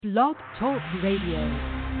Blog Talk Radio.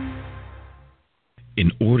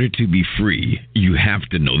 In order to be free, you have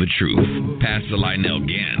to know the truth. Pastor Lionel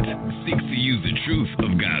Gantt seeks to use the truth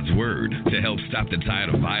of God's Word to help stop the tide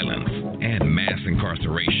of violence and mass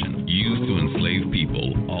incarceration used to enslave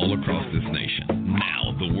people all across this nation.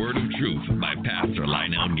 Now, the Word of Truth by Pastor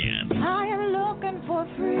Lionel Gantt. I am looking for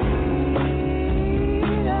freedom,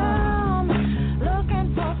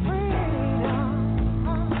 looking for freedom.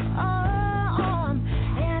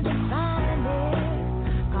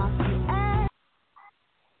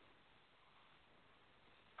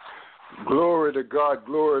 Glory to God,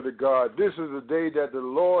 glory to God. This is the day that the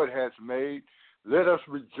Lord has made. Let us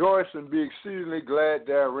rejoice and be exceedingly glad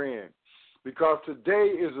therein, because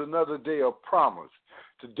today is another day of promise.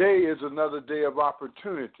 Today is another day of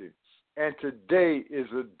opportunity, and today is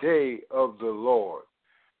a day of the Lord.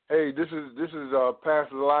 Hey, this is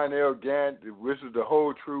Pastor Lionel Gantt. This is the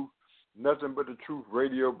whole truth, nothing but the truth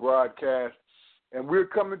radio broadcast, and we're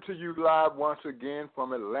coming to you live once again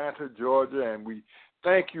from Atlanta, Georgia, and we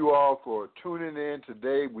thank you all for tuning in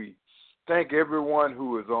today. We thank everyone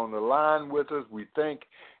who is on the line with us. We thank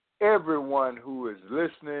everyone who is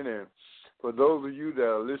listening. And for those of you that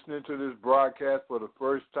are listening to this broadcast for the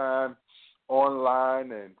first time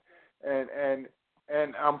online, and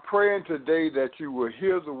I'm praying today that you will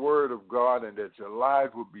hear the word of God and that your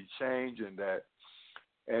life will be changed, and that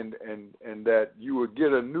you will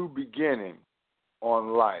get a new beginning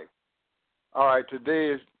on life. All right,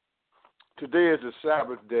 today is the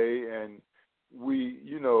Sabbath day, and we,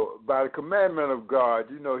 by the commandment of God,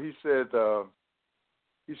 he said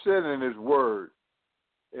in his word,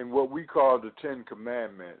 in what we call the 10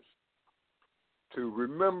 Commandments, to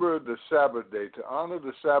remember the Sabbath day, to honor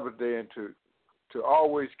the Sabbath day, and to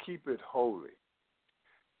always keep it holy.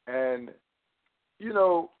 And,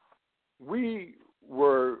 we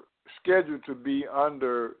were scheduled to be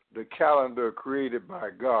under the calendar created by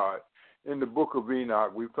God. In the book of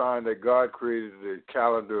Enoch, we find that God created the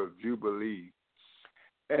calendar of Jubilee,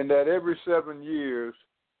 and that every 7 years,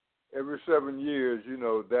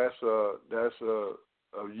 that's a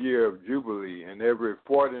year of Jubilee, and every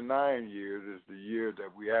 49 years is the year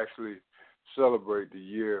that we actually celebrate the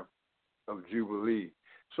year of Jubilee.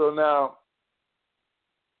 So now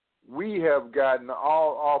we have gotten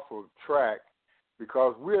all off of track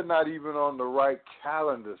because we're not even on the right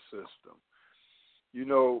calendar system.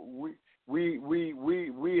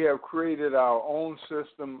 We have created our own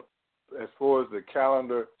system as far as the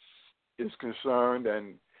calendar is concerned,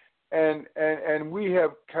 and we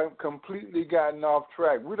have completely gotten off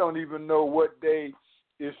track. We don't even know what day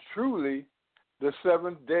is truly the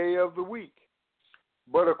seventh day of the week.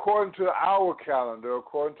 But according to our calendar,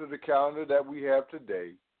 according to the calendar that we have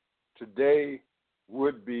today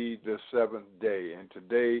would be the seventh day, and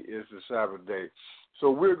today is the Sabbath day. So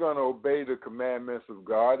we're going to obey the commandments of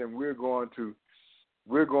God, and we're going to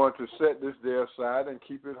set this day aside and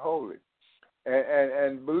keep it holy.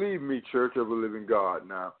 And believe me, Church of the Living God,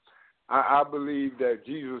 now, I believe that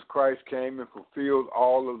Jesus Christ came and fulfilled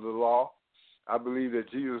all of the law. I believe that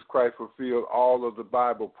Jesus Christ fulfilled all of the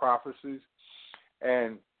Bible prophecies,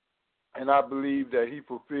 and I believe that he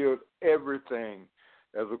fulfilled everything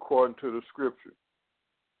as according to the Scripture.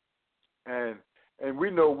 And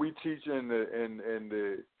we know we teach in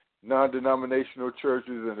the non-denominational churches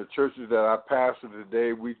and the churches that I pastor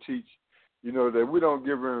today, we teach, that we don't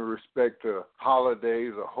give any respect to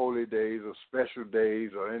holidays or holy days or special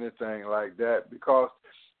days or anything like that, because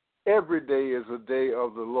every day is a day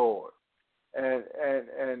of the Lord. And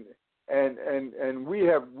we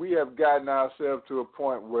have gotten ourselves to a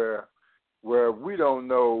point where we don't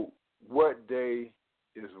know what day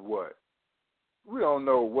is what. We don't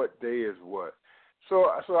know what day is what. So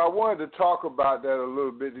I wanted to talk about that a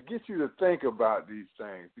little bit, to get you to think about these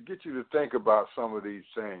things, to get you to think about some of these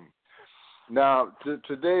things. Now,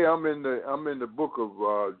 today I'm in the book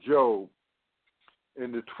of Job,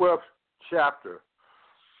 in the 12th chapter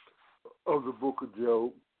of the book of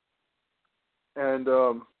Job, and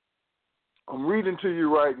I'm reading to you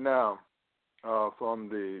right now from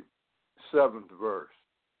the 7th verse.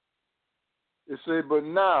 It says, "But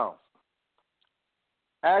now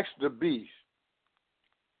ask the beast,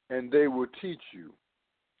 and they will teach you,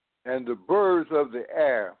 and the birds of the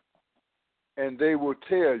air, and they will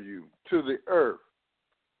tell you, to the earth,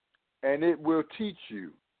 and it will teach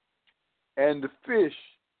you, and the fish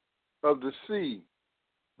of the sea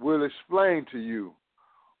will explain to you.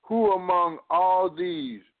 Who among all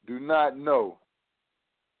these do not know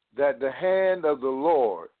that the hand of the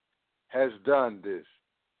Lord has done this?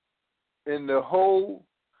 In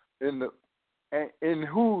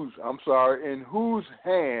whose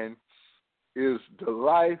hand is the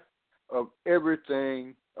life of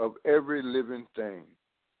everything, of every living thing,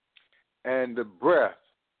 and the breath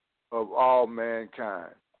of all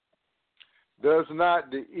mankind. Does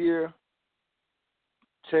not the ear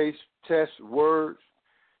test words,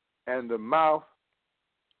 and the mouth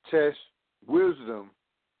test wisdom?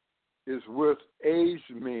 Is with aged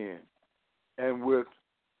men and with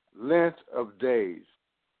length of days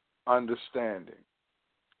understanding.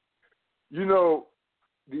 You know,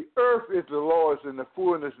 the earth is the Lord's and the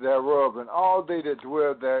fullness thereof, and all they that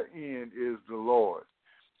dwell therein is the Lord.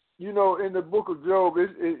 You know, in the book of Job,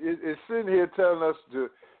 it's sitting here telling us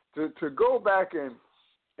to go back and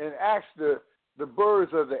ask the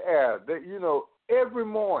birds of the air that, you know, every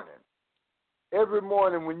morning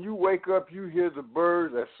when you wake up, you hear the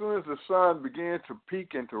birds. As soon as the sun begins to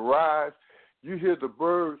peak and to rise, you hear the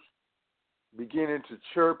birds beginning to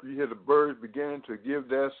chirp. You hear the birds beginning to give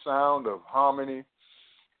their sound of harmony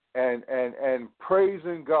and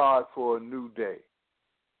praising God for a new day.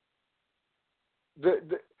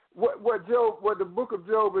 What the book of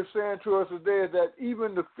Job is saying to us today is that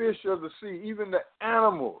even the fish of the sea, even the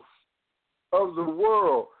animals of the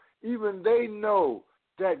world, even they know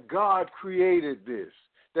that God created this,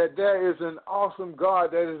 that there is an awesome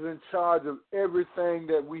God that is in charge of everything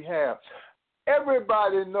that we have.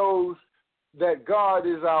 Everybody knows that God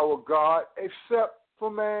is our God except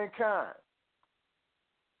for mankind.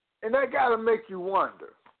 And that got to make you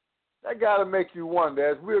wonder. That got to make you wonder.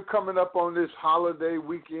 As we're coming up on this holiday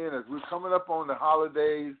weekend, as we're coming up on the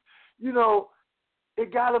holidays, you know,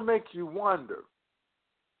 it got to make you wonder.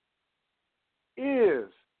 Is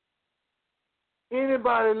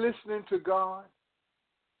anybody listening to God?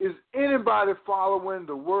 Is anybody following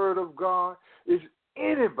the word of God? Is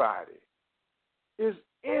anybody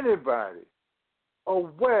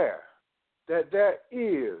aware that there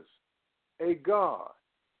is a God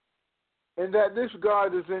and that this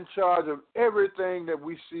God is in charge of everything that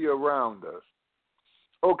we see around us?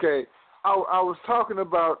 Okay, I was talking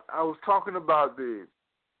about the,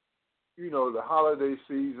 you know, the holiday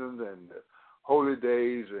seasons and the holy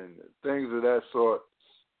days and things of that sort.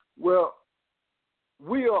 Well,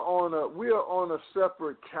 we are on a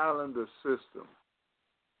separate calendar system,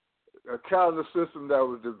 a calendar system that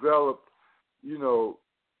was developed, you know,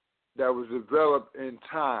 in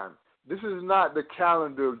time. This is not the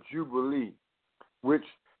calendar of Jubilee, which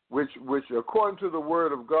according to the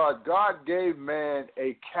Word of God, God gave man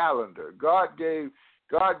a calendar. God gave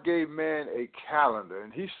man a calendar,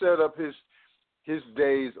 and He set up His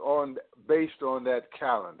days based on that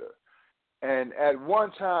calendar. And at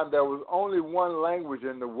one time, there was only one language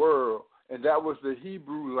in the world, and that was the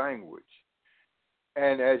Hebrew language.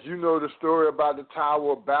 And as you know the story about the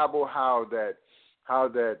Tower of Babel, how they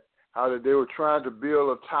were trying to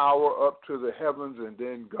build a tower up to the heavens, and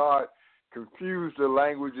then God confused the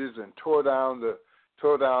languages and tore down the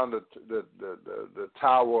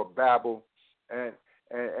Tower of Babel, and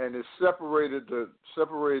it separated the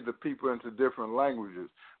people into different languages.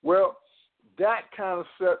 Well, that kind of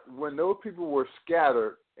set, when those people were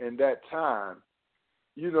scattered in that time,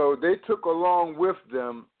 you know, they took along with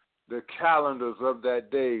them the calendars of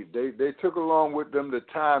that day. They took along with them the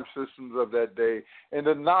time systems of that day and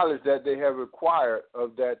the knowledge that they have acquired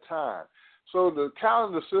of that time. So the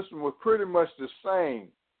calendar system was pretty much the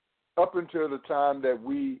same up until the time that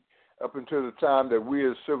we as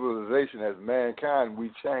civilization, as mankind,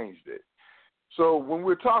 we changed it. So when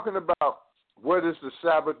we're talking about what is the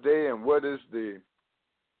Sabbath day and what is the,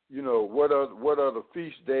 you know, what are the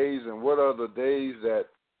feast days and what are the days that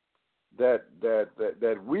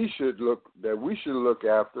we should look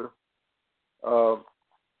after,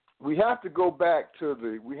 we have to go back to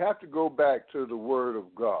the Word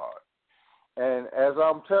of God. And as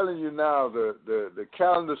I'm telling you now, the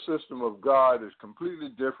calendar system of God is completely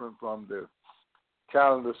different from the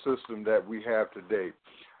calendar system that we have today.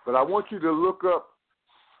 But I want you to look up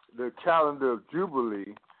the calendar of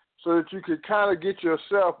Jubilee so that you could kind of get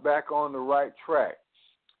yourself back on the right track.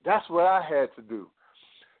 That's what I had to do.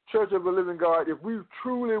 Church of the Living God, if we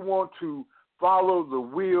truly want to follow the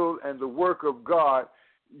will and the work of God,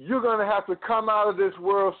 you're going to have to come out of this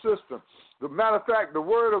world system. As a matter of fact, the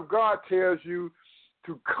Word of God tells you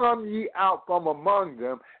to come ye out from among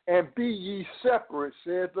them and be ye separate,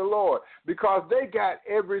 saith the Lord, because they got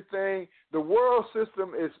everything. The world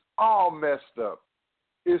system is all messed up.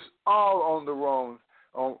 It's all on the wrong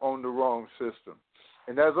system.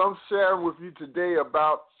 And as I'm sharing with you today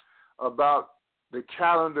about the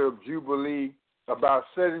calendar of Jubilee, about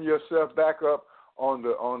setting yourself back up on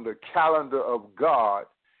the calendar of God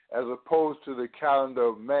as opposed to the calendar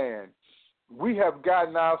of man, we have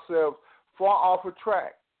gotten ourselves far off a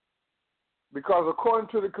track. Because according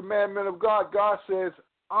to the commandment of God, God says,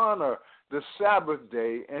 honor the Sabbath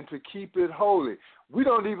day and to keep it holy. We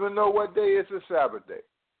don't even know what day is the Sabbath day.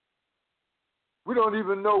 We don't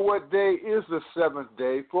even know what day is the seventh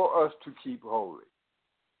day for us to keep holy.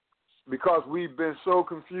 Because we've been so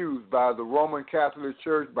confused by the Roman Catholic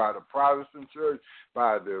Church, by the Protestant Church,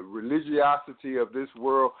 by the religiosity of this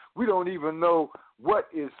world. We don't even know what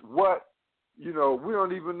is what. We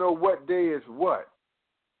don't even know what day is what.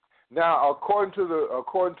 Now, according to the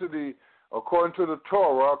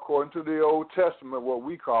Torah, according to the Old Testament, what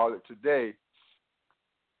we call it today,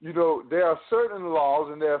 there are certain laws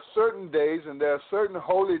and there are certain days and there are certain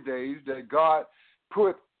holy days that God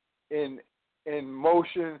put in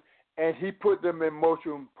motion, and He put them in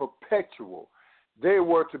motion perpetual. They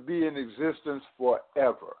were to be in existence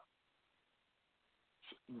forever,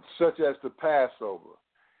 such as the Passover.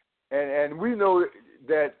 And we know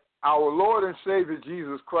that our Lord and Savior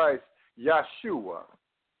Jesus Christ, Yeshua,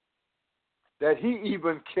 that He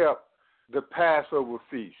even kept the Passover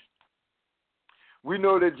feast. We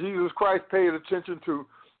know that Jesus Christ paid attention to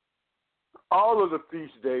all of the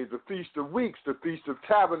feast days, the Feast of Weeks, the Feast of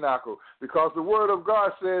Tabernacle, because the Word of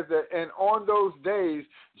God says that, and on those days,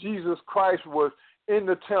 Jesus Christ was in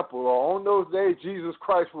the temple, or on those days, Jesus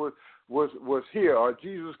Christ was here, or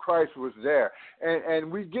Jesus Christ was there.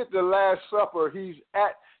 And we get the Last Supper, he's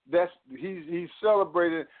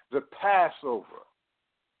celebrating the Passover.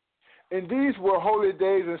 And these were holy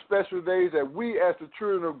days and special days that we as the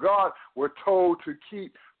children of God were told to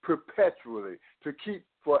keep perpetually, to keep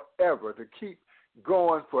forever, to keep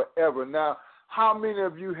going forever. Now, how many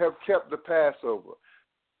of you have kept the Passover?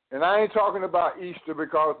 And I ain't talking about Easter,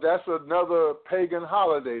 because that's another pagan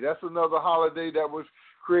holiday. That's another holiday that was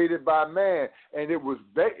created by man, and it was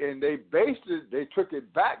they took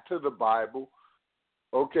it back to the Bible,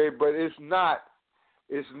 okay, but it's not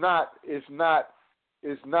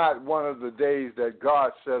one of the days that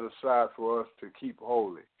God set aside for us to keep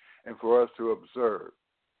holy and for us to observe.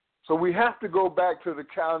 So we have to go back to the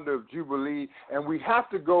calendar of Jubilee, and we have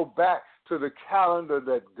to go back to the calendar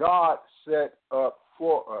that God set up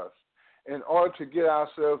for us in order to get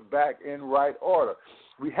ourselves back in right order.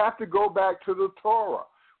 We have to go back to the Torah.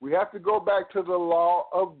 We have to go back to the law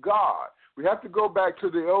of God. We have to go back to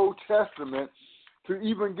the Old Testament to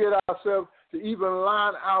even get ourselves, to even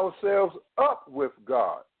line ourselves up with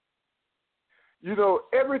God.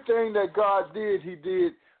 Everything that God did, He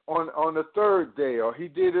did on the third day, or He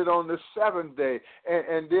did it on the seventh day.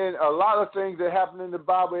 And then a lot of things that happened in the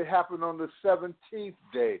Bible, it happened on the 17th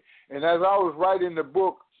day. And as I was writing the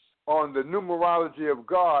book on the numerology of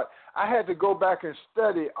God, I had to go back and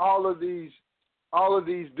study all of these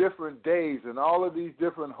different days and all of these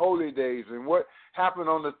different holy days, and what happened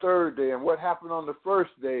on the third day and what happened on the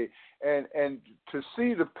first day, and to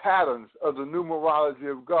see the patterns of the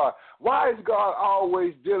numerology of God. Why is God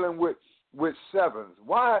always dealing with sevens?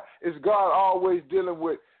 Why is God always dealing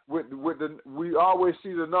with we always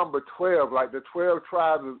see the number 12, like the 12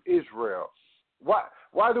 tribes of Israel?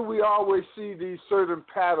 Why do we always see these certain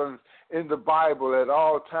patterns in the Bible at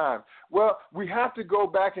all times? Well, we have to go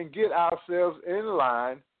back and get ourselves in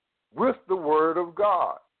line with the Word of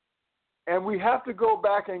God. And we have to go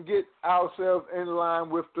back and get ourselves in line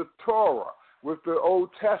with the Torah, with the Old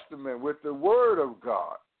Testament, with the Word of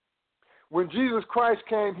God. When Jesus Christ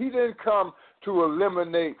came, He didn't come to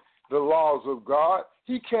eliminate the laws of God.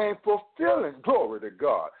 He came fulfilling, glory to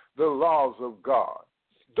God, the laws of God.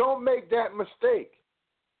 Don't make that mistake.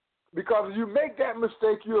 Because if you make that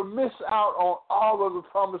mistake, you'll miss out on all of the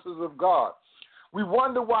promises of God. We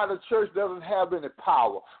wonder why the church doesn't have any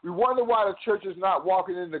power. We wonder why the church is not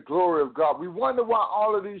walking in the glory of God. We wonder why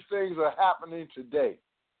all of these things are happening today.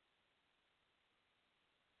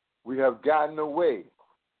 We have gotten away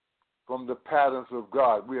from the patterns of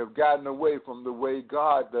God. We have gotten away from the way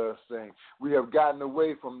God does things. We have gotten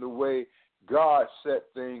away from the way God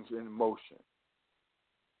set things in motion.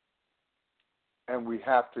 And we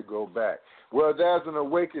have to go back. Well, there's an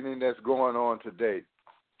awakening that's going on today.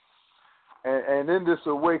 And in this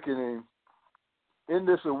awakening,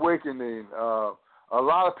 a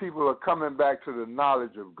lot of people are coming back to the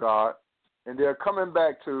knowledge of God, and they're coming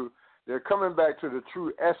back to the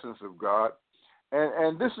true essence of God.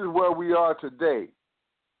 And this is where we are today.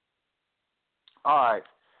 All right.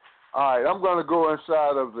 I'm going to go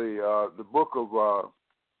inside of the book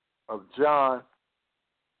of John.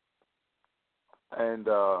 And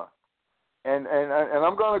I'm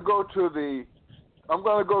going to go to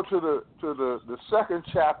the second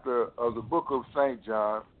chapter of the book of St.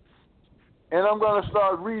 John, and I'm going to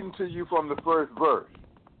start reading to you from the first verse.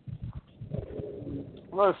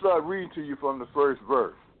 I'm going to start reading to you from the first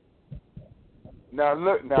verse. Now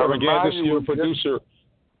look. Now Reverend Gantt, remind this is you. your producer.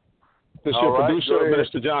 This is All your right, producer, go ahead.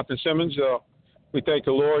 Minister Jonathan Simmons. We thank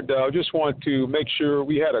the Lord. Just want to make sure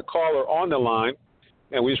we had a caller on the line,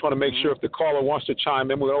 and we just want to make sure if the caller wants to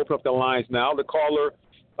chime in, we're going to open up the lines now. The caller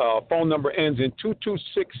phone number ends in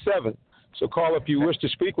 2267. So, caller, if you wish to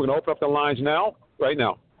speak, we're going to open up the lines now, right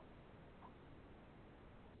now.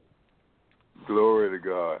 Glory to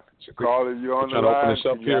God. Caller, you on the trying line? to open this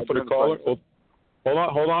up here for the caller. Hold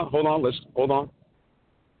on. Hold on.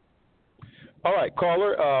 All right,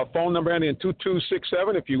 caller, phone number ending in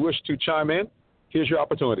 2267. If you wish to chime in, here's your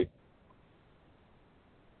opportunity.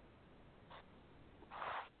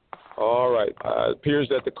 All right. It appears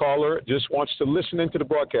that the caller just wants to listen into the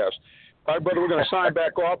broadcast. All right, brother, we're going to sign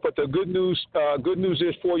back off, but the good news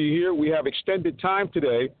is for you here. We have extended time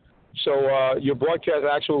today, so your broadcast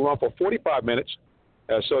actually will run for 45 minutes.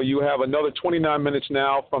 So you have another 29 minutes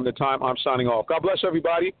now from the time I'm signing off. God bless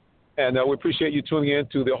everybody, and we appreciate you tuning in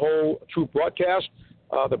to the Whole Truth broadcast.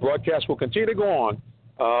 The broadcast will continue to go on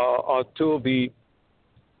until the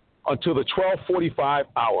 12:45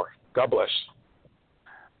 hour. God bless.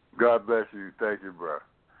 God bless you. Thank you, bro.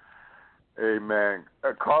 Amen.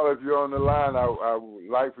 Caller, if you're on the line, I would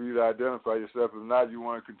like for you to identify yourself. If not, you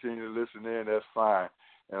want to continue to listen in, that's fine.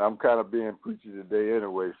 And I'm kind of being preachy today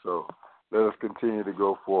anyway, so let us continue to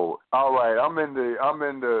go forward. All right, I'm in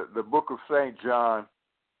the book of St. John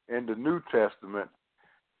in the New Testament,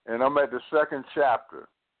 and I'm at the 2nd chapter.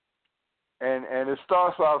 And it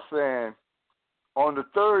starts off saying, on the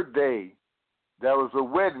 3rd day, there was a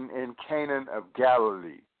wedding in Cana of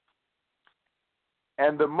Galilee.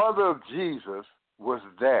 And the mother of Jesus was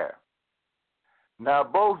there. Now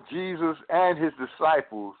both Jesus and his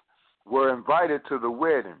disciples were invited to the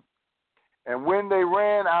wedding. And when they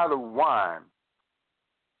ran out of wine,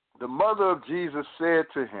 the mother of Jesus said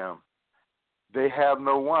to him, they have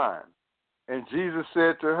no wine. And Jesus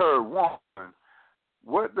said to her, woman,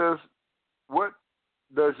 what does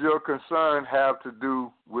your concern have to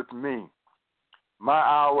do with me? My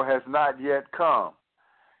hour has not yet come.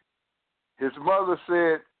 His mother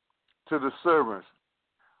said to the servants,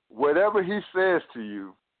 whatever he says to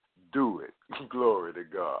you, do it. Glory to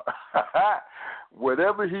God.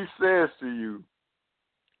 Whatever he says to you,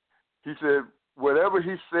 he said, whatever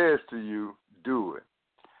he says to you, do it.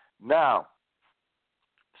 Now,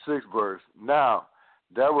 6th verse, now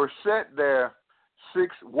there were set there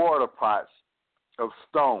 6 water pots of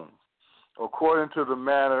stone, according to the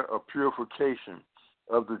manner of purification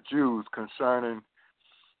of the Jews concerning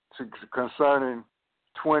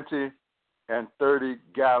 20 and 30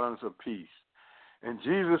 gallons apiece. And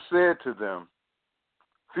Jesus said to them,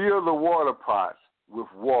 fill the water pots with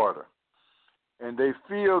water. And they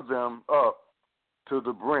filled them up to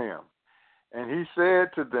the brim. And he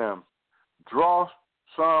said to them, draw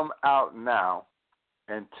some out now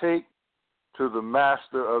and take to the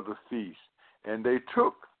master of the feast. And they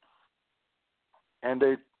took, and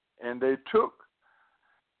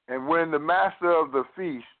when the master of the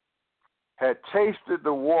feast had tasted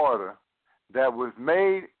the water that was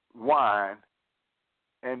made wine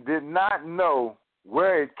and did not know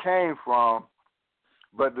where it came from,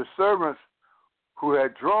 but the servants who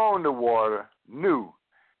had drawn the water knew,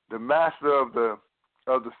 the master of the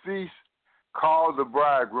feast called the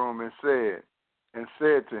bridegroom and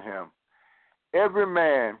said to him, every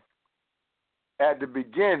man at the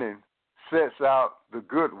beginning sets out the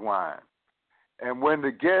good wine, and when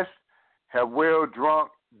the guests have well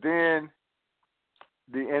drunk, then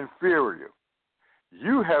the inferior.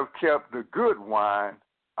 You have kept the good wine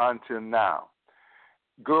until now.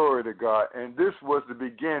 Glory to God. And this was the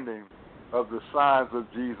beginning of the signs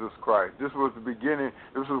of Jesus Christ. This was the beginning.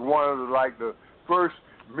 This was one of the first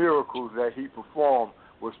miracles that he performed,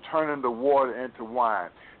 was turning the water into wine.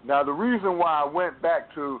 Now the reason why I went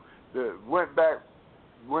into the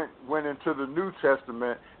New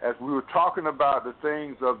Testament, as we were talking about the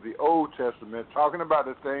things of the Old Testament, talking about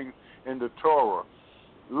the things in the Torah.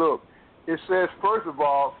 Look, it says, first of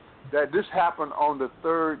all, that this happened on the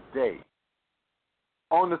 3rd day.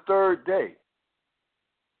 On the 3rd day.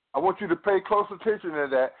 I want you to pay close attention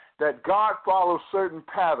to that God follows certain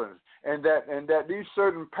patterns, and that these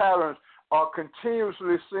certain patterns are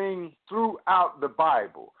continuously seen throughout the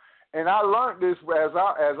Bible. And I learned this as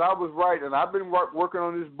I was writing. I've been working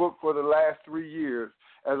on this book for the last 3 years.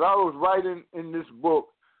 As I was writing in this book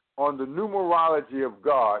on the numerology of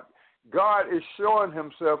God, God is showing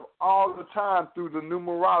himself all the time through the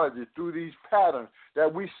numerology, through these patterns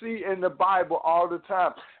that we see in the Bible all the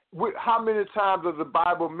time. How many times does the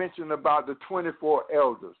Bible mention about the 24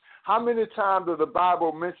 elders? How many times does the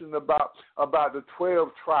Bible mention about the 12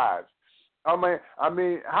 tribes? I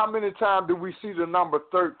mean, how many times do we see the number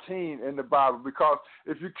 13 in the Bible? Because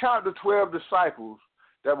if you count the 12 disciples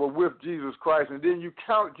that were with Jesus Christ, and then you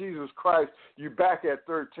count Jesus Christ, you're back at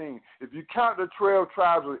 13. If you count the 12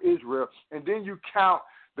 tribes of Israel, and then you count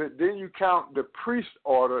the priest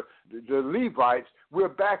order, the Levites, we're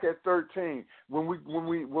back at 13. When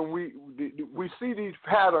we see these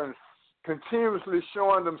patterns continuously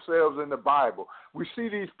showing themselves in the Bible, we see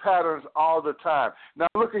these patterns all the time. Now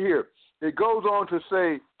look at here. It goes on to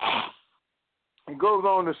say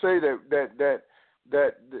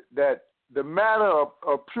that the matter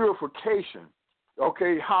of purification,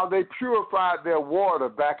 okay, how they purified their water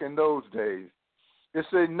back in those days. It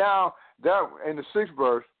says now that in the 6th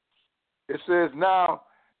verse, it says now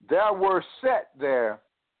there were set there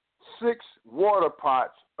 6 water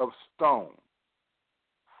pots of stone.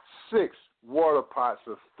 6 water pots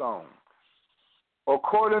of stone,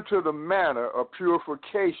 according to the manner of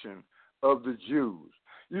purification of the Jews.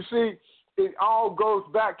 You see, it all goes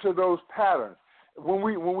back to those patterns. When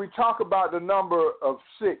we talk about the number of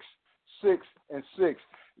 6, 6, and 6,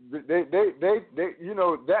 they you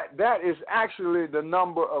know that is actually the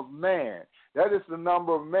number of man. That is the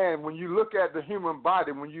number of man. When you look at the human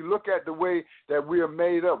body, when you look at the way that we are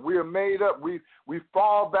made up, we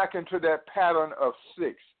fall back into that pattern of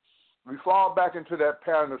 6. We fall back into that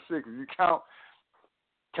pattern of 6. If you count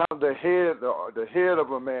the head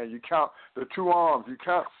of a man, you count the 2 arms, you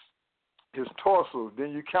count his torso,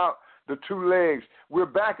 then you count the 2 legs. We're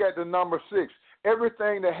back at the number 6.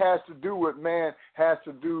 Everything that has to do with man has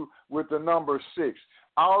to do with the number 6.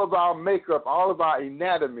 All of our makeup, all of our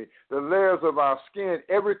anatomy, the layers of our skin,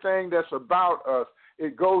 everything that's about us,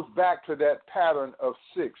 it goes back to that pattern of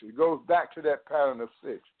 6. It goes back to that pattern of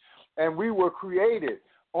 6. And we were created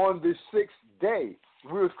on the 6th day.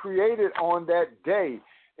 We were created on that day.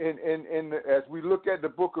 As we look at the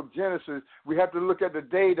book of Genesis, we have to look at the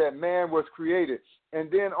day that man was created. And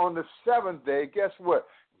then on the 7th day, guess what?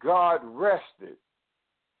 God rested.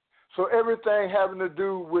 So everything having to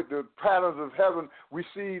do with the patterns of heaven, we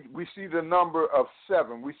see the number of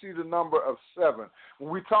 7. We see the number of 7. When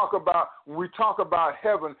we talk about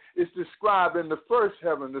heaven, it's described in the 1st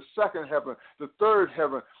heaven, the 2nd heaven, the 3rd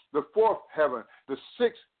heaven, the 4th heaven, the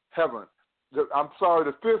 6th heaven. The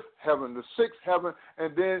 5th heaven, the 6th heaven,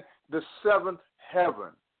 and then the 7th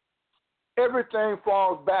heaven. Everything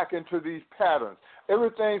falls back into these patterns.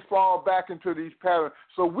 Everything falls back into these patterns.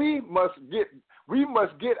 So we must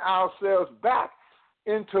get ourselves back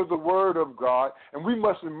into the Word of God, and we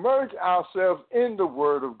must immerse ourselves in the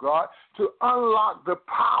Word of God to unlock the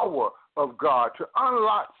power of God, to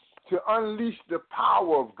unleash the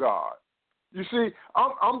power of God. You see,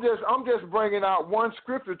 I'm just bringing out one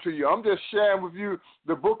scripture to you. I'm just sharing with you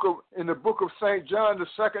in the book of St. John, the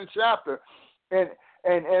 2nd chapter, and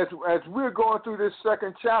as we're going through this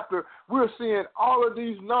 2nd chapter, we're seeing all of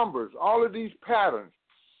these numbers, all of these patterns.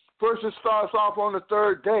 First, it starts off on the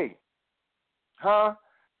 3rd day,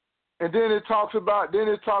 and then it talks about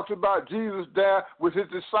Jesus there with his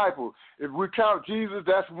disciples. If we count Jesus,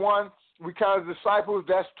 that's 1. We count his disciples,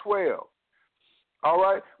 that's 12. All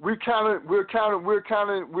right, we're counting the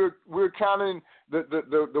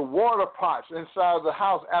water pots inside of the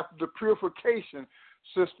house after the purification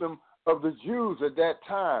system of the Jews at that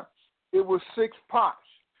time. It was 6 pots.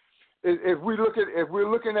 If we're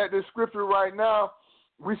looking at this scripture right now,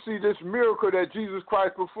 we see this miracle that Jesus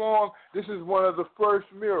Christ performed. This is one of the first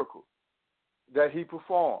miracles that he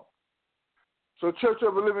performed. So, Church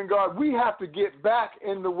of the Living God, we have to get back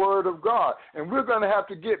in the Word of God, and we're going to have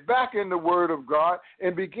to get back in the Word of God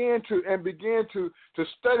and begin to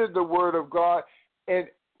study the Word of God, and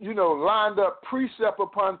lined up precept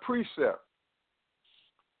upon precept.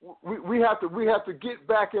 We have to get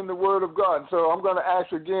back in the Word of God. So I'm going to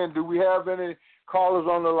ask again: do we have any callers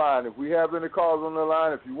on the line? If we have any callers on the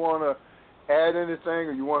line, if you want to add anything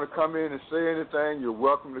or you want to come in and say anything, you're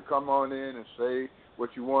welcome to come on in and say what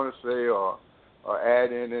you want to say or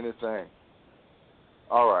add in anything.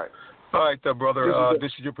 All right. All right, brother.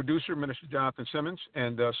 This is your producer, Minister Jonathan Simmons,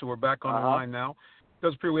 and so we're back on the line now. It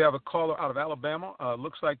does appear we have a caller out of Alabama.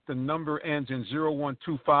 Looks like the number ends in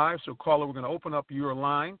 0125. So, caller, we're going to open up your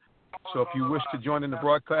line. So if you wish to join in the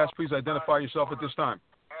broadcast, please identify yourself at this time.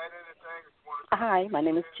 Hi, my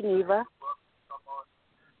name is Geneva.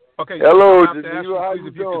 Okay. Hello, Geneva. How you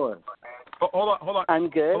doing? Hold on. I'm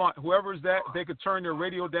good. Hold on. Whoever is that, they could turn their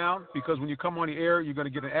radio down because when you come on the air, you're going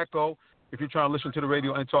to get an echo if you're trying to listen to the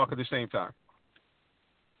radio and talk at the same time.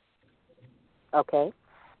 Okay.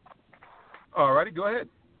 All righty. Go ahead.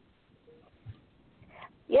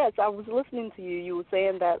 Yes, I was listening to you. You were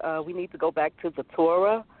saying that we need to go back to the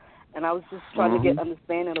Torah And I was just trying to get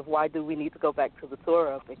understanding of why do we need to go back to the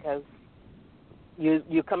Torah, because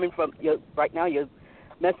you're coming from right now. Your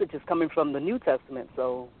message is coming from the New Testament,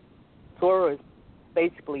 so Torah is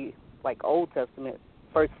basically like Old Testament,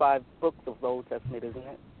 first 5 books of the Old Testament, isn't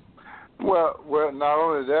it? Well, not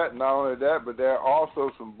only that, but there are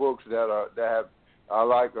also some books that are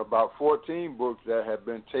like about 14 books that have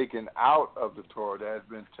been taken out of the Torah, that has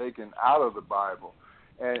been taken out of the Bible,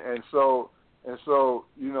 and so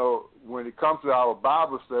when it comes to our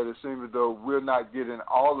Bible study, it seems as though we're not getting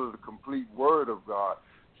all of the complete Word of God.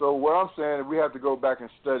 So what I'm saying is we have to go back and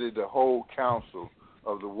study the whole counsel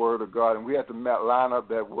of the Word of God, and we have to line up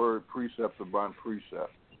that word precept upon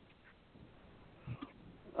precept.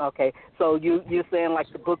 Okay, so you're saying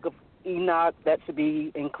like the Book of Enoch, that should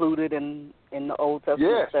be included in the Old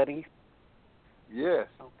Testament studies? Yes.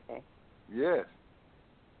 Okay. Yes,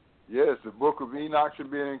 the Book of Enoch should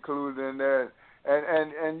be included in there,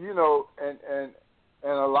 and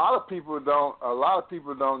a lot of people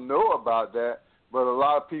don't know about that, but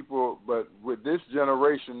with this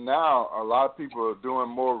generation now, a lot of people are doing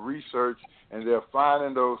more research and they're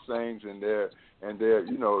finding those things, and they're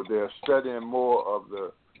studying more of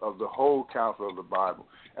the whole counsel of the Bible.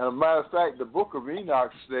 And as a matter of fact, the Book of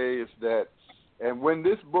Enoch says that, and when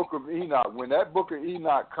that Book of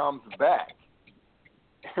Enoch comes back,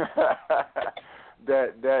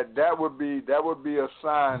 that would be a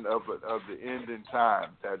sign of the ending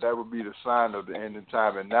time. That would be the sign of the ending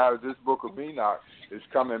time. And now this Book of Enoch is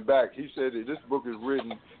coming back. He said that this book is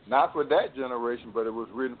written not for that generation, but it was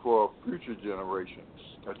written for a future generation,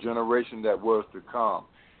 a generation that was to come.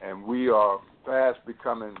 And we are fast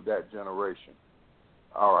becoming that generation.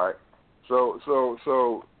 All right. So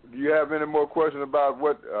do you have any more questions about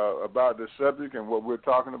about the subject and what we're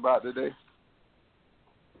talking about today?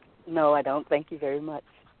 No, I don't. Thank you very much.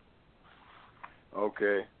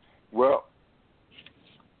 Okay. Well,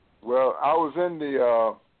 I was in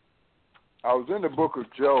the book of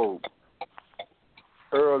Job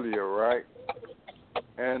earlier, right?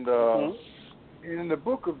 And in the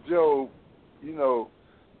book of Job,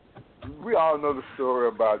 we all know the story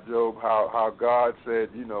about Job, how God said,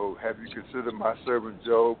 have you considered my servant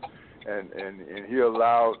Job? And he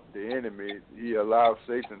allowed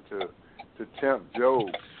Satan to tempt Job,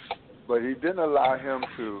 but he didn't allow him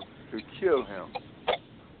to kill him.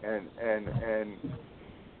 And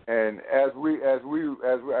as we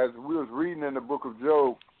was reading in the book of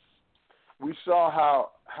Job, we saw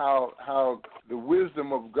how the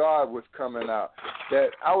wisdom of God was coming out.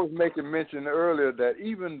 That I was making mention earlier that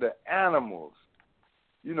even the animals,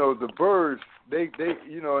 the birds, they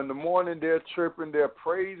in the morning they're chirping, they're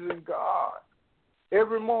praising God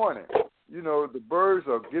every morning. The birds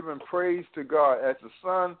are giving praise to God. As the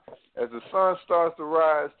sun starts to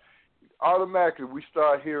rise, automatically we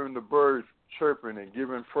start hearing the birds chirping and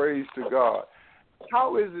giving praise to God.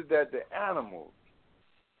 How is it that the animals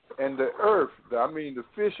and the earth, the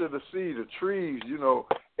fish of the sea, the trees,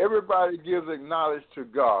 everybody gives acknowledge to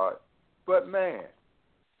God, but man?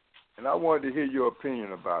 And I wanted to hear your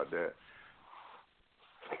opinion about that.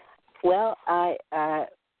 Well,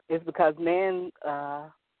 it's because man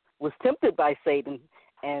was tempted by Satan,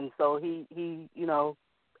 and so he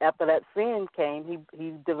after that sin came,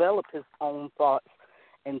 he developed his own thoughts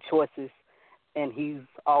and choices, and he's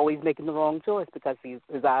always making the wrong choice because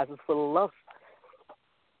his eyes are full of lust.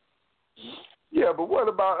 Yeah, but what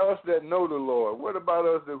about us that know the Lord? What about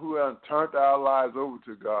us who have turned our lives over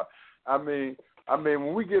to God? I mean,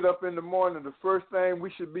 when we get up in the morning, the first thing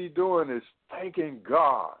we should be doing is thanking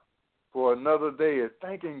God for another day, and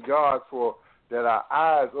thanking God for that our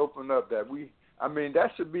eyes open up, that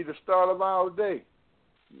should be the start of our day.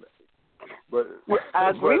 But I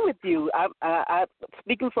agree with you. I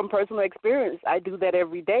speaking from personal experience, I do that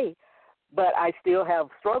every day, but I still have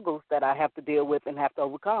struggles that I have to deal with and have to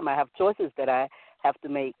overcome. I have choices that I have to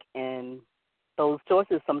make, and those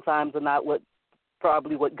choices sometimes are not what God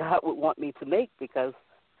would want me to make, because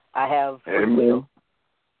I have free will.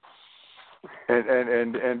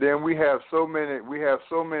 And then we have so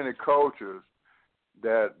many cultures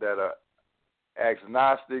that are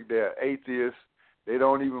agnostic, they're atheists. They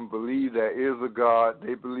don't even believe there is a God.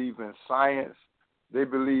 They believe in science. They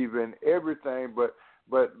believe in everything. But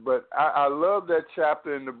I love that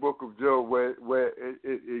chapter in the book of Job where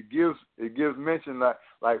it gives mention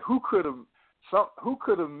like who could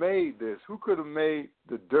have made this? Who could have made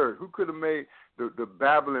the dirt? Who could have made the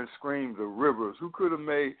babbling streams, the rivers? Who could have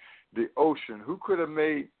made the ocean?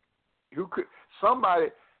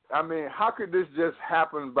 Somebody? I mean, how could this just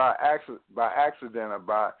happen by accident or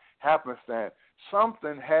by happenstance?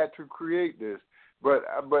 Something had to create this, but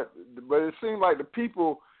it seems like the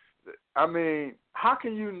people I mean, how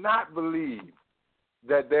can you not believe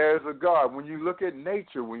that there's a God when you look at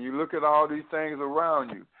nature, when you look at all these things around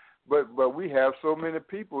you? But we have so many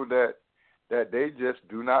people that they just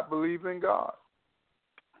do not believe in God.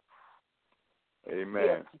 Amen.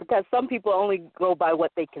 Yeah, because some people only go by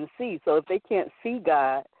what they can see. So if they can't see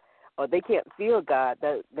God or they can't feel God,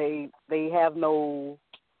 that they have no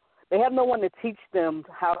one to teach them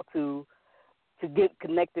how to get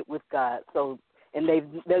connected with God. So and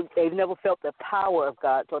they've never felt the power of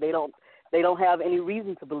God, so they don't have any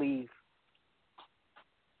reason to believe.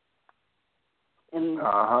 And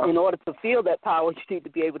in order to feel that power, you need to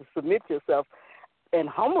be able to submit yourself and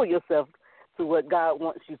humble yourself to what God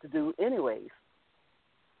wants you to do anyways.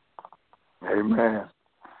 Amen.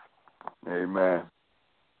 Amen.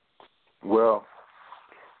 Well,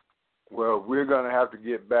 we're going to have to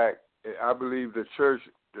get back. I believe the church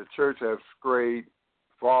has strayed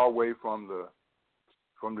far away from the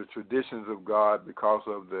traditions of God because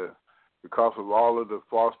of all of the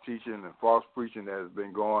false teaching and false preaching that has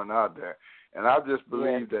been going out there. And I just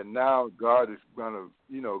believe that now God is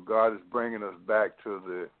bringing us back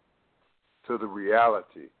to the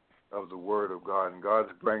reality of the Word of God, and God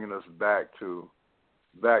is bringing us back to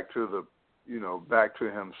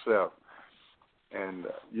Himself. And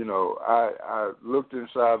I looked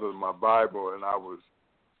inside of my Bible, and I was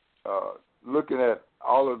looking at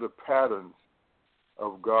all of the patterns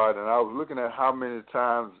of God, and I was looking at how many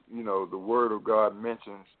times the Word of God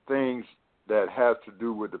mentions things that has to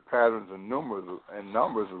do with the patterns and numbers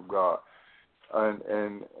of God.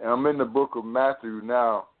 And I'm in the book of Matthew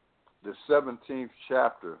now, the 17th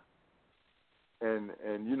chapter. And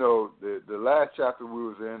the last chapter we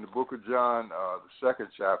was in, the book of John, the second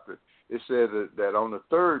chapter, it said that on the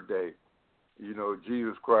third day,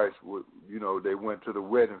 Jesus Christ they went to the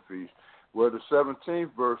wedding feast. Well, the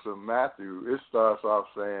 17th verse of Matthew, it starts off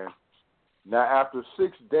saying, now after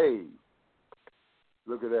 6 days,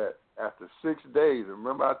 look at that, after 6 days,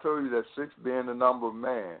 remember I told you that 6 being the number of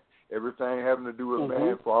man, everything having to do with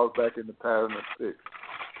man falls back in the pattern of 6.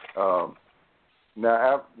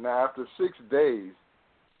 Now after 6 days,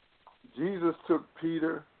 Jesus took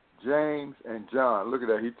Peter, James, and John. Look at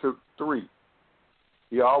that. He took 3.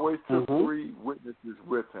 He always took 3 witnesses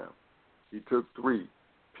with him. He took 3,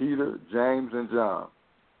 Peter, James, and John,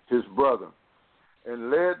 his brother, and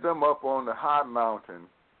led them up on the high mountain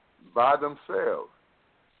by themselves.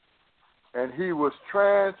 And he was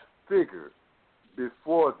transfigured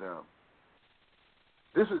before them.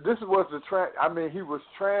 This was he was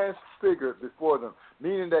transfigured before them,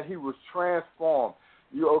 meaning that he was transformed.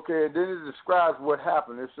 And then it describes what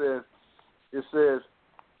happened. It says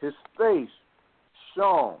his face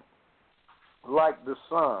shone like the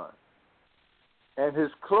sun, and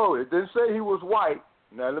his clothes. It didn't say he was white.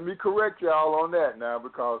 Now let me correct y'all on that now,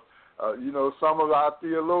 because some of our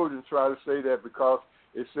theologians try to say that because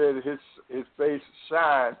it said his face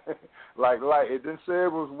shined like light. It didn't say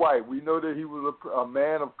it was white. We know that he was a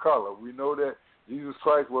man of color. We know that Jesus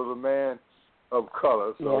Christ was a man of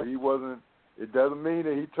color, so he wasn't. It doesn't mean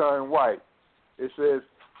that he turned white. It says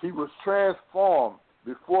he was transformed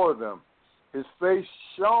before them. His face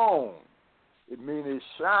shone. It means it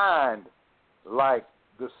shined like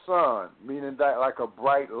the sun, meaning that like a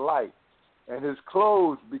bright light. And his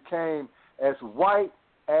clothes became as white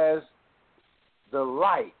as the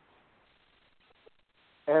light.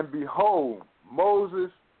 And behold,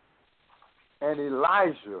 Moses and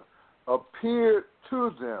Elijah appeared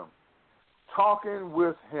to them, talking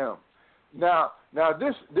with him. Now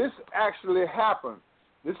this actually happened.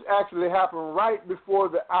 This actually happened right before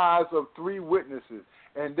the eyes of 3 witnesses,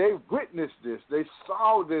 and they witnessed this. They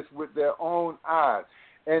saw this with their own eyes.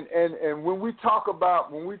 And when we talk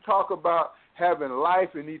about having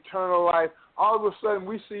life and eternal life, all of a sudden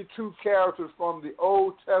we see 2 characters from the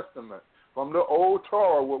Old Testament, from the Old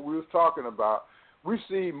Torah, what we was talking about. We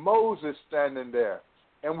see Moses standing there,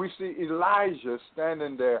 and we see Elijah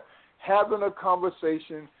standing there having a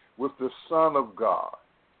conversation with the Son of God.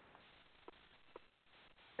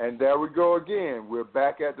 And there we go again. We're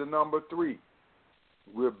back at the number 3.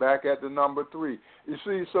 We're back at the number 3. You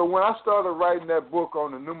see, so when I started writing that book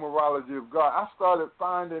on the numerology of God, I started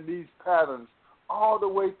finding these patterns all the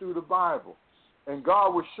way through the Bible. And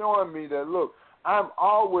God was showing me that, look, I'm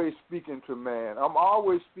always speaking to man. I'm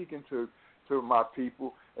always speaking to my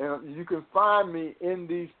people. And you can find me in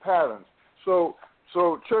these patterns. So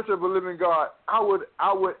Church of the Living God, I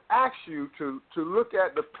would ask you to look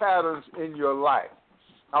at the patterns in your life.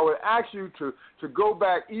 I would ask you to go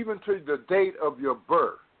back even to the date of your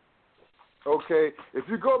birth Okay, if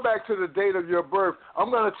you go back to the date of your birth, I'm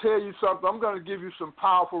going to tell you something. I'm going to give you some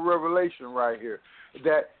powerful revelation right here.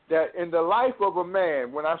 That in the life of a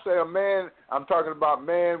man, when I say a man, I'm talking about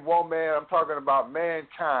man, woman, I'm talking about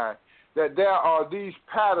mankind, that there are these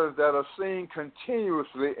patterns that are seen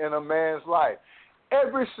continuously in a man's life.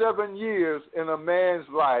 Every 7 years in a man's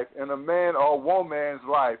life, in a man or woman's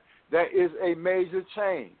life, there is a major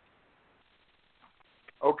change.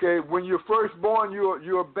 Okay, when you're first born,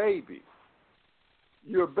 you're a baby.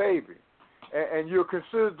 You're a baby, and you're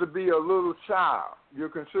considered to be a little child. You're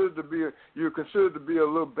considered to be a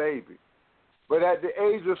little baby. But at the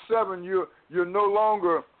age of 7, you're no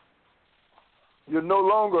longer a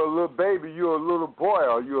little baby. You're a little boy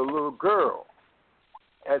or you're a little girl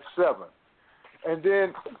at 7, and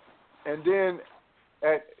then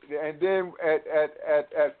at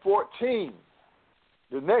 14,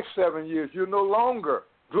 the next 7 years, you're no longer,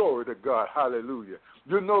 glory to God, hallelujah.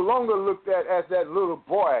 You're no longer looked at as that little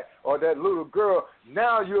boy or that little girl.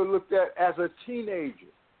 Now you're looked at as a teenager.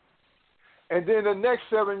 And then the next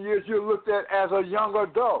 7 years, you're looked at as a young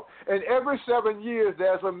adult. And every 7 years,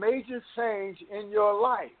 there's a major change in your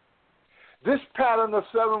life. This pattern of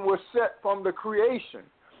 7 was set from the creation,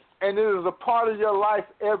 and it is a part of your life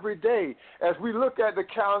every day. As we look at the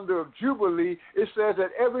calendar of Jubilee, it says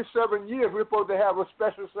that every 7 years, we're supposed to have a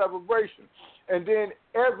special celebration. And then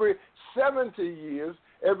every 70 years,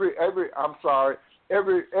 every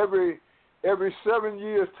 7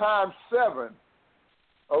 years times 7,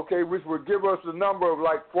 okay, which would give us the number of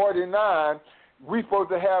like 49, we're supposed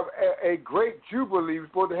to have a great jubilee. We're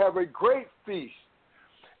supposed to have a great feast.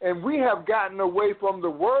 And we have gotten away from the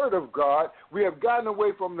Word of God. We have gotten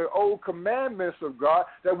away from the old commandments of God,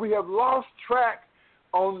 that we have lost track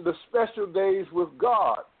on the special days with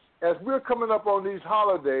God. As we're coming up on these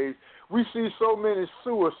holidays, we see so many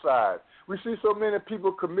suicides. We see so many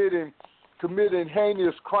people committing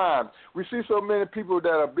heinous crimes. We see so many people that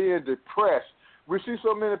are being depressed. We see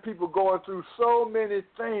so many people going through so many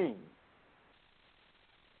things,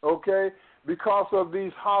 okay, because of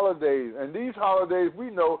these holidays. And these holidays,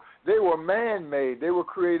 we know they were man-made. They were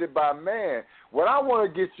created by man. What I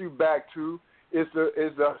want to get you back to is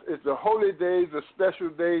the holy days, the special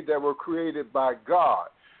days that were created by God.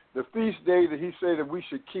 The feast days that he said that we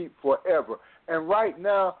should keep forever. And right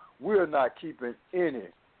now, we're not keeping any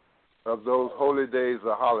of those holy days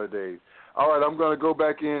or holidays. All right, I'm going to go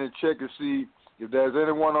back in and check and see if there's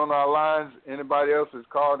anyone on our lines. Anybody else has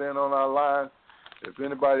called in on our line? If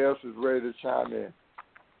anybody else is ready to chime in.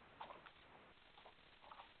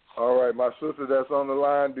 All right, my sister that's on the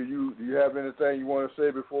line, do you have anything you want to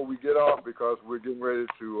say before we get off? Because we're getting ready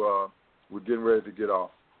to get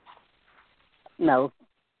off. No.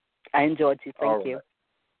 I enjoyed you. Thank you.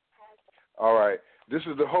 All right. This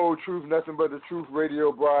is the Whole Truth, Nothing But the Truth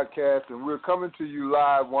radio broadcast, and we're coming to you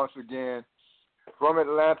live once again from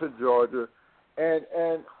Atlanta, Georgia. And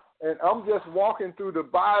I'm just walking through the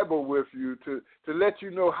Bible with you to let you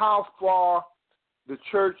know how far the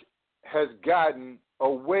church has gotten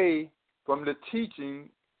away from the teaching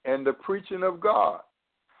and the preaching of God.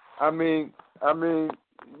 I mean,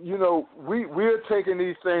 you know, we're taking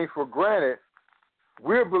these things for granted.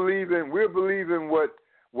 We're believing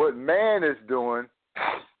what man is doing.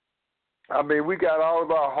 I mean, we got all of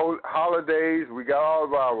our holidays, we got all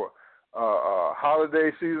of our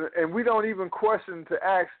holiday season, and we don't even question to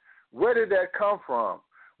ask, where did that come from?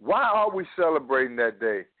 Why are we celebrating that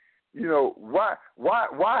day? You know, why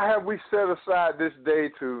have we set aside this day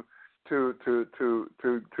to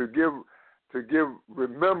give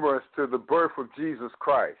remembrance to the birth of Jesus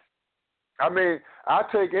Christ? I mean, I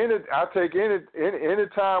take any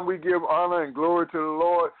time we give honor and glory to the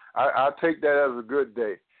Lord, I take that as a good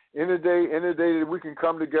day. Any day that we can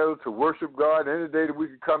come together to worship God, any day that we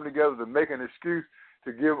can come together to make an excuse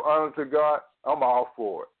to give honor to God, I'm all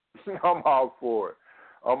for it. I'm all for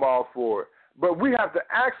it. But we have to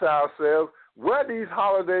ask ourselves, where these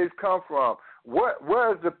holidays come from?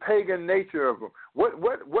 Where is the pagan nature of them?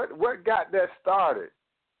 What got that started?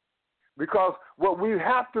 Because what we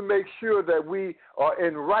have to make sure that we are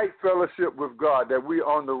in right fellowship with God, that we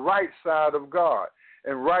are on the right side of God.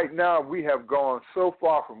 And right now we have gone so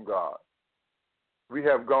far from God. We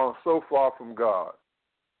have gone so far from God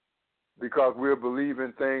because we're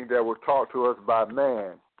believing things that were taught to us by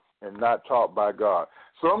man and not taught by God.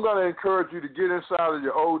 So I'm going to encourage you to get inside of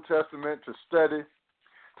your Old Testament, to study,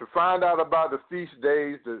 to find out about the feast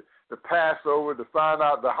days, the Passover, to find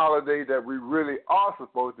out the holiday that we really are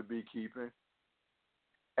supposed to be keeping,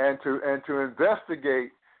 and to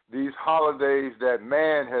investigate these holidays that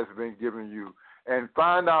man has been giving you, and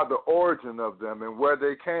find out the origin of them and where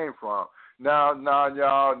they came from. Now,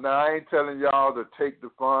 y'all. Now, I ain't telling y'all to take the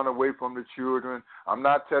fun away from the children. I'm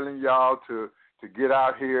not telling y'all to get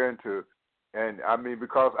out here and I mean,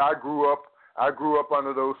 because I grew up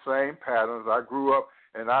under those same patterns. I grew up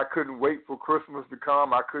and I couldn't wait for Christmas to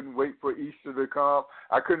come. I couldn't wait for Easter to come.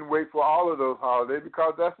 I couldn't wait for all of those holidays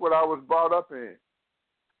because that's what I was brought up in.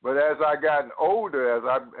 But as I gotten older, as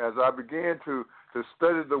I began to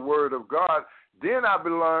study the Word of God, then I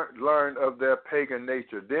learned of their pagan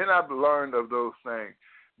nature. Then I learned of those things.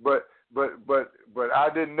 But I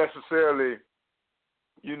didn't necessarily,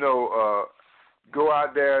 go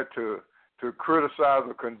out there to criticize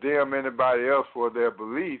or condemn anybody else for their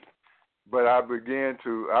belief. But I began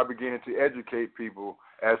to educate people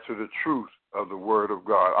as to the truth of the Word of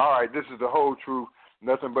God. All right, this is the whole truth,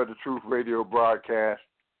 nothing but the truth radio broadcast.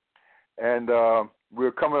 And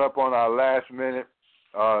we're coming up on our last minute.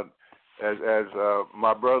 As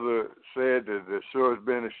my brother said, the show has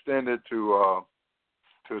been extended to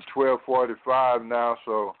 12:45 now.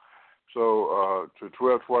 So to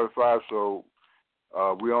 12:45. So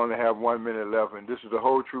we only have 1 minute left. And this is the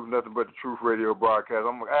whole truth, nothing but the truth radio broadcast.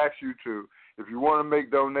 I'm gonna ask you to, if you want to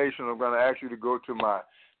make donations, I'm gonna ask you to go to my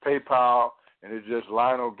PayPal, and it's just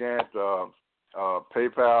Lionel Gantt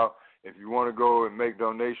PayPal. If you want to go and make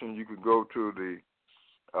donations, you can go to the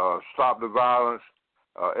Stop the Violence,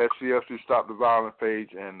 SCFC Stop the Violence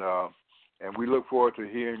page, and we look forward to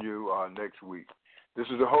hearing you next week. This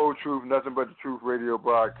is the whole truth, nothing but the truth radio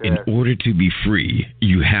broadcast. In order to be free,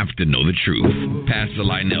 you have to know the truth. Pastor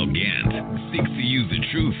Lionel Gantt seeks to use the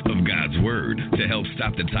truth of God's Word to help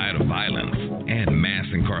stop the tide of violence and mass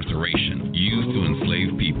incarceration used to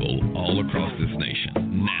enslave people all across this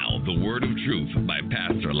nation. Now, the Word of Truth by